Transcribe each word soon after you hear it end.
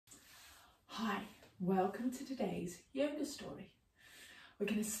Hi, welcome to today's yoga story. We're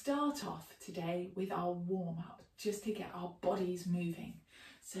going to start off today with our warm-up, just to get our bodies moving.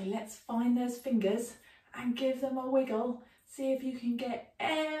 So let's find those fingers and give them a wiggle. See if you can get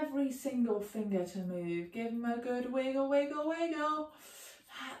every single finger to move. Give them a good wiggle, wiggle, wiggle.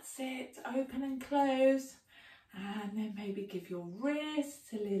 That's it. Open and close. And then maybe give your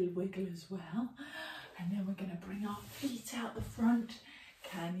wrists a little wiggle as well. And then we're going to bring our feet out the front.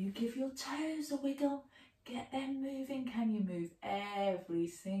 Can you give your toes a wiggle? Get them moving. Can you move every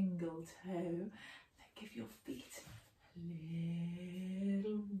single toe? Then give your feet a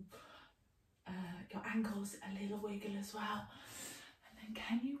little, your ankles a little wiggle as well. And then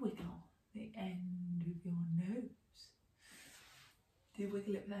can you wiggle the end of your nose? Do you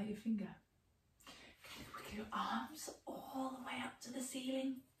wiggle it without your finger? Can you wiggle your arms all the way up to the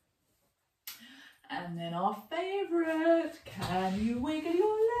ceiling? And then our favourite, can you wiggle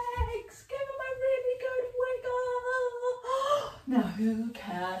your legs? Give them a really good wiggle. Now who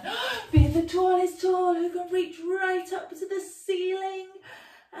can be the tallest tall, who can reach right up to the ceiling,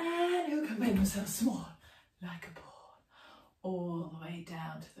 and who can make themselves small like a ball, all the way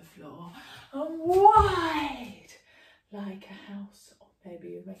down to the floor, and wide like a house, or maybe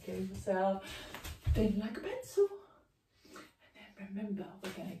you're making yourself thin like a pencil. And then remember,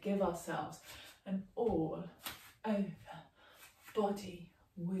 we're going to give ourselves an all over body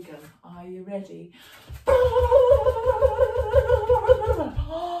wiggle. Are you ready?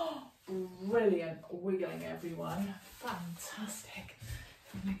 Brilliant wiggling, everyone. Fantastic.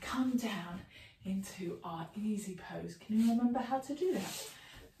 We're going to come down into our easy pose. Can you remember how to do that?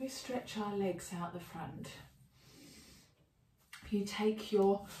 We stretch our legs out the front. You take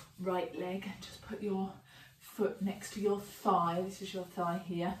your right leg and just put your foot next to your thigh. This is your thigh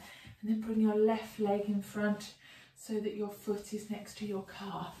here. And then bring your left leg in front so that your foot is next to your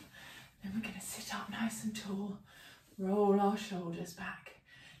calf. Then we're going to sit up nice and tall, roll our shoulders back.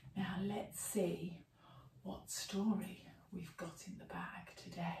 Now let's see what story we've got in the bag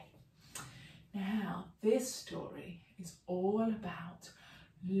today. Now this story is all about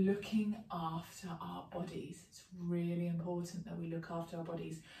looking after our bodies. It's really important that we look after our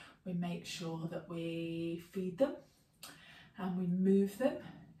bodies. We make sure that we feed them and we move them.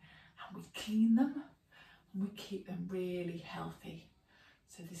 We clean them and we keep them really healthy.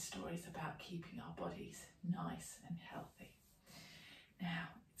 So this story is about keeping our bodies nice and healthy. Now,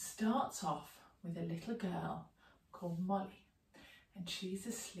 it starts off with a little girl called Molly, and she's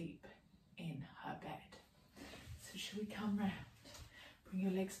asleep in her bed. So shall we come round? Bring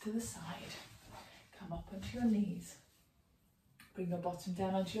your legs to the side. Come up onto your knees. Bring your bottom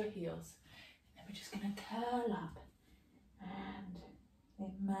down onto your heels. And then we're just going to curl up and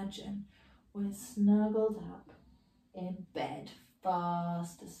imagine we're snuggled up in bed,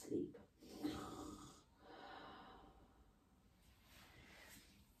 fast asleep.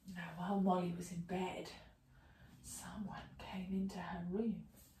 Now, while Molly was in bed, someone came into her room.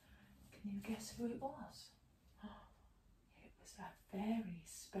 Can you guess who it was? It was a very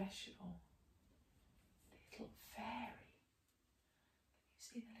special little fairy. Can you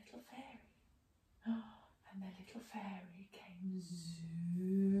see the little fairy? And the little fairy came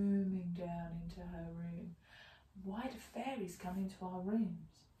zooming down into her room. Why do fairies come into our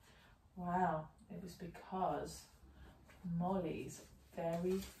rooms? Wow, it was because Molly's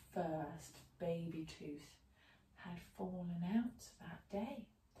very first baby tooth had fallen out that day,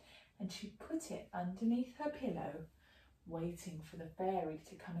 and she put it underneath her pillow, waiting for the fairy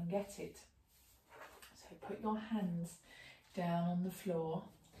to come and get it. So put your hands down on the floor.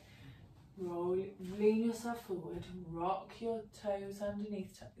 Lean yourself forward, rock your toes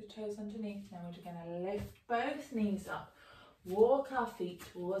underneath, tuck your toes underneath. Now we're going to lift both knees up, walk our feet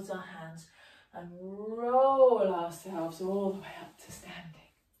towards our hands and roll ourselves all the way up to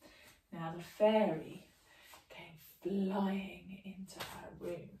standing. Now the fairy came flying into her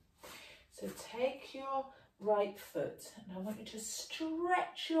room. So take your right foot and I want you to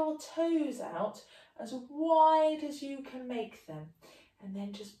stretch your toes out as wide as you can make them. And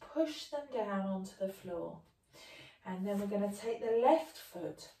then just push them down onto the floor. And then we're going to take the left foot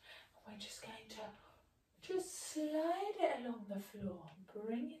and we're just going to just slide it along the floor.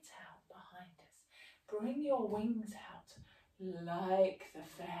 Bring it out behind us. Bring your wings out like the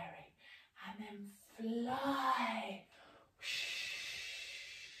fairy. And then fly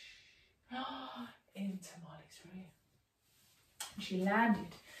into Molly's room. And she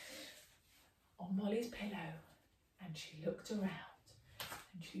landed on Molly's pillow and she looked around.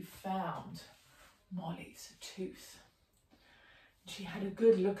 And she found Molly's tooth. She had a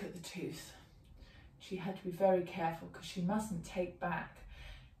good look at the tooth. She had to be very careful because she mustn't take back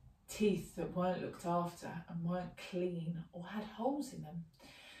teeth that weren't looked after and weren't clean or had holes in them.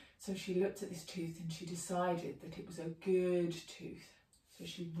 So she looked at this tooth and she decided that it was a good tooth. So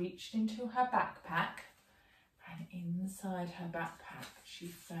she reached into her backpack, and inside her backpack she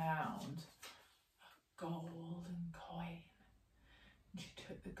found a golden coin. And she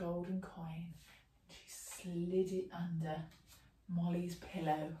took the golden coin and she slid it under Molly's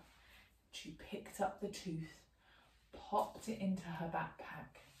pillow. She picked up the tooth, popped it into her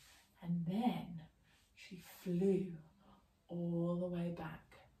backpack, and then she flew all the way back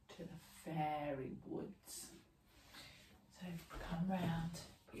to the fairy woods. So come round,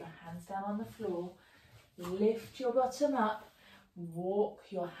 put your hands down on the floor, lift your bottom up, walk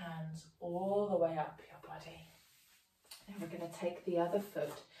your hands all the way up your body. Then we're going to take the other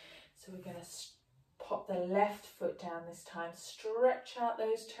foot. So we're going to pop the left foot down this time, stretch out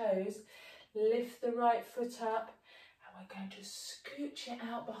those toes, lift the right foot up, and we're going to scooch it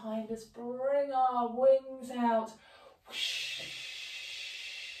out behind us, bring our wings out, whoosh,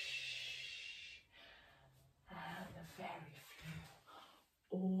 and the fairy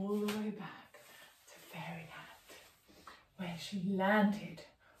flew all the way back to Fairyland, where she landed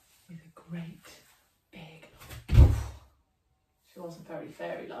with a great big poof. She wasn't very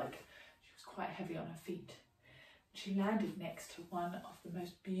fairy-like. She was quite heavy on her feet. She landed next to one of the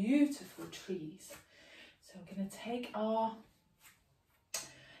most beautiful trees. So we're going to take our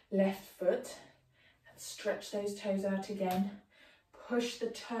left foot and stretch those toes out again. Push the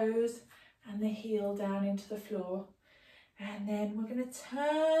toes and the heel down into the floor. And then we're going to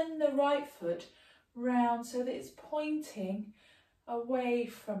turn the right foot round so that it's pointing away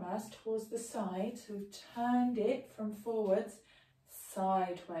from us towards the side. So we've turned it from forwards,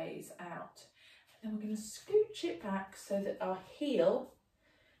 sideways out. And then we're going to scooch it back so that our heel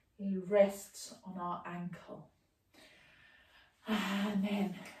rests on our ankle. And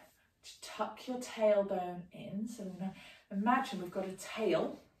then tuck your tailbone in. So we're going to imagine we've got a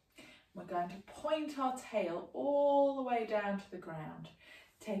tail. We're going to point our tail all the way down to the ground.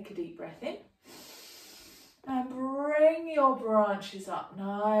 Take a deep breath in. And bring your branches up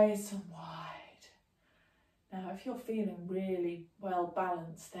nice and wide. Now, if you're feeling really well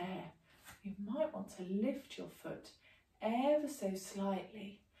balanced there, you might want to lift your foot ever so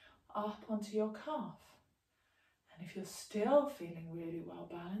slightly up onto your calf. And if you're still feeling really well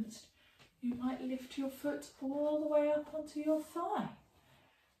balanced, you might lift your foot all the way up onto your thigh.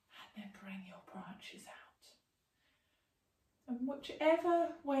 And then bring your branches out. And whichever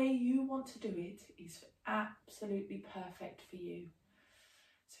way you want to do it is absolutely perfect for you.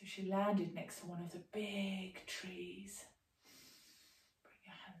 So she landed next to one of the big trees. Bring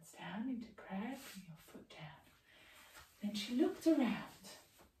your hands down into prayer, bring your foot down. Then she looked around,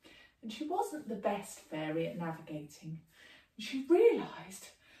 and she wasn't the best fairy at navigating. She realised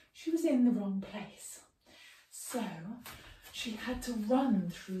she was in the wrong place. So she had to run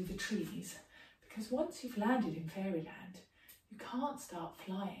through the trees, because once you've landed in Fairyland, you can't start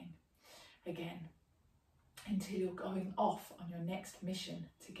flying again until you're going off on your next mission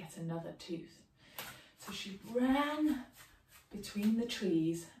to get another tooth. So she ran between the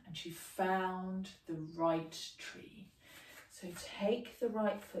trees and she found the right tree. So take the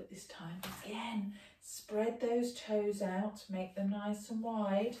right foot this time. Again, spread those toes out, make them nice and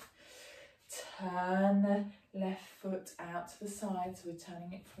wide. Turn the left foot out to the side, so we're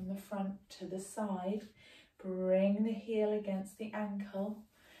turning it from the front to the side. Bring the heel against the ankle.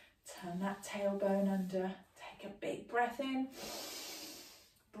 Turn that tailbone under. Take a big breath in.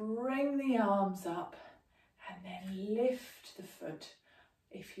 Bring the arms up and then lift the foot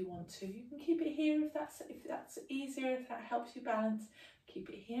if you want to. You can keep it here if that's easier, if that helps you balance. Keep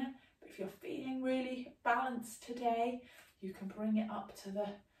it here. But if you're feeling really balanced today, you can bring it up to the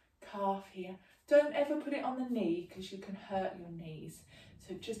calf here. Don't ever put it on the knee because you can hurt your knees.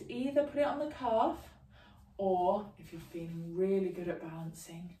 So just either put it on the calf, or if you're feeling really good at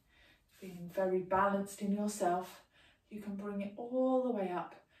balancing, feeling very balanced in yourself, you can bring it all the way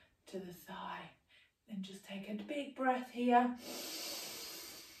up to the thigh. Then just take a big breath here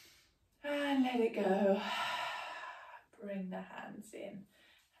and let it go. Bring the hands in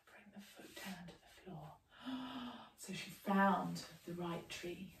and bring the foot down to the floor. So she found the right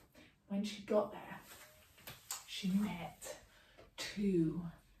tree. When she got there, she met two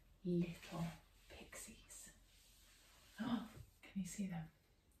little pixies. Can you see them?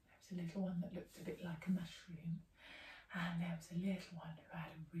 There was a little one that looked a bit like a mushroom, and there was a little one who had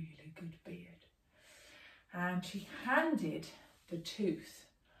a really good beard. And she handed the tooth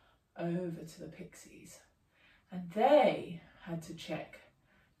over to the pixies, and they had to check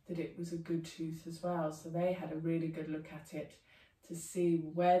that it was a good tooth as well. So they had a really good look at it, to see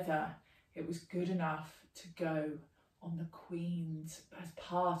whether it was good enough to go on the Queen's, as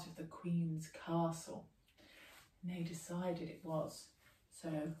part of the Queen's castle. And they decided it was. So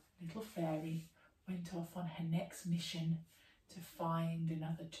little fairy went off on her next mission to find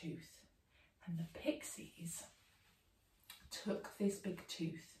another tooth. And the pixies took this big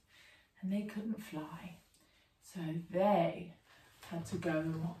tooth and they couldn't fly. So they had to go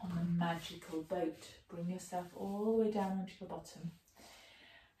on a magical boat. Bring yourself all the way down onto the bottom.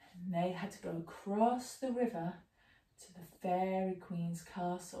 And they had to go across the river to the Fairy Queen's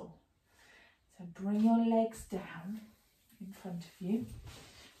castle. So bring your legs down in front of you.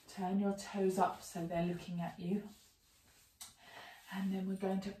 Turn your toes up so they're looking at you. And then we're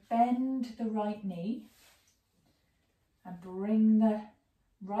going to bend the right knee and bring the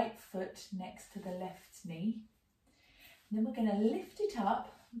right foot next to the left knee. And then we're going to lift it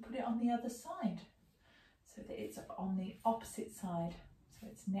up and put it on the other side so that it's on the opposite side. So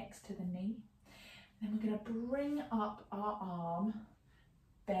it's next to the knee. And then we're going to bring up our arm,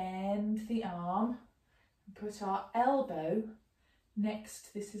 bend the arm, and put our elbow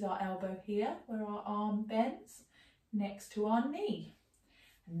next. This is our elbow here where our arm bends, next to our knee.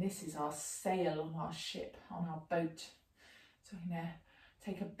 And this is our sail on our ship, on our boat. So we're going to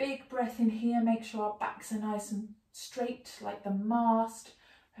take a big breath in here, make sure our backs are nice and straight like the mast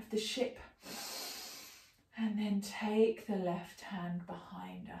of the ship. And then take the left hand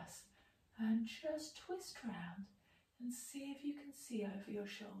behind us and just twist round and see if you can see over your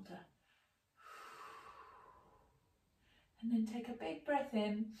shoulder. And then take a big breath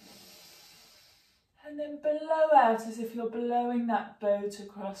in and then blow out as if you're blowing that boat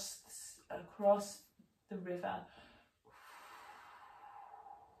across the river.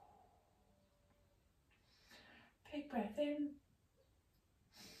 Big breath in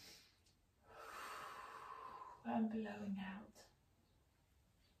and blowing out.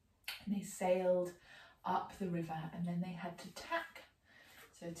 And they sailed up the river and then they had to tack.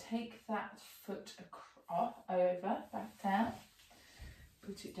 So take that foot across, over, back down,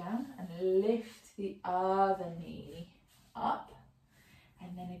 put it down and lift the other knee up.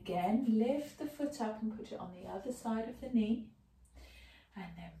 And then again, lift the foot up and put it on the other side of the knee. And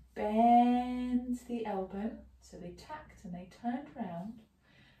then bend the elbow. So they tacked and they turned round.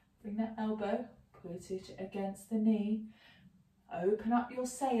 Bring that elbow, put it against the knee. Open up your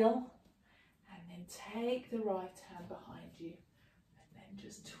sail. And then take the right hand behind you. And then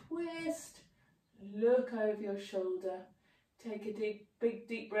just twist. Look over your shoulder. Take a big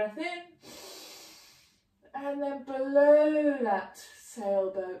deep breath in. And then below that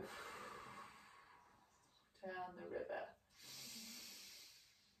sailboat down the river.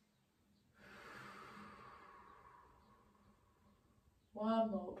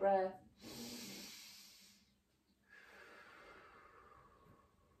 One more breath.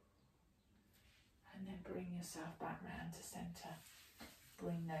 And then bring yourself back round to centre.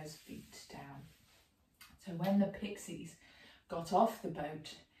 Bring those feet down. So when the pixies got off the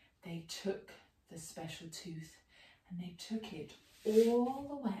boat, they took the special tooth and they took it all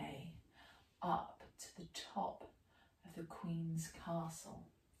the way up to the top of the Queen's castle,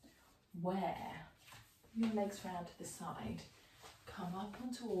 where, bring your legs round to the side, come up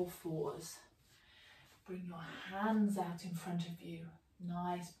onto all fours, bring your hands out in front of you,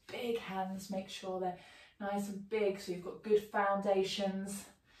 nice big hands, make sure they're nice and big so you've got good foundations.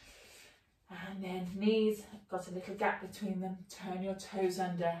 And then knees, got a little gap between them, turn your toes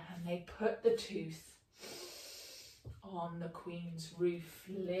under and they put the tooth on the Queen's roof.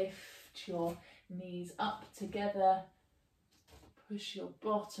 Lift your knees up together, push your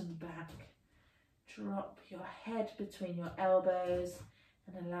bottom back, drop your head between your elbows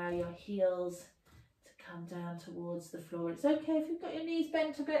and allow your heels to come down towards the floor. It's okay if you've got your knees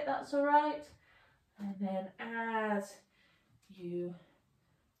bent a bit, that's all right. And then as you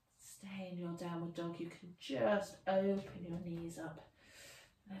stay in your downward dog, you can just open your knees up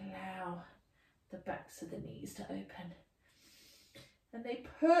and allow the backs of the knees to open. And they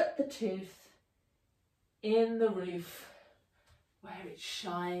put the tooth in the roof where it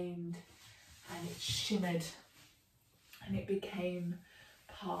shined and it shimmered and it became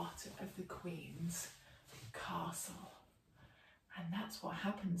part of the Queen's castle. And that's what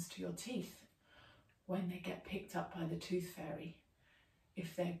happens to your teeth when they get picked up by the tooth fairy,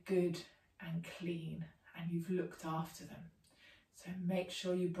 if they're good and clean and you've looked after them. So make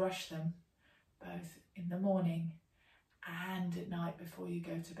sure you brush them both in the morning and at night before you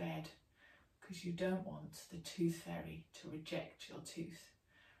go to bed, because you don't want the tooth fairy to reject your tooth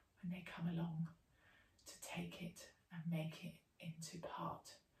when they come along to take it and make it into part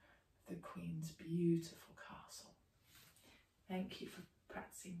of the Queen's beautiful castle. Thank you for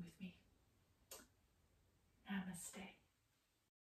practicing with me. Namaste.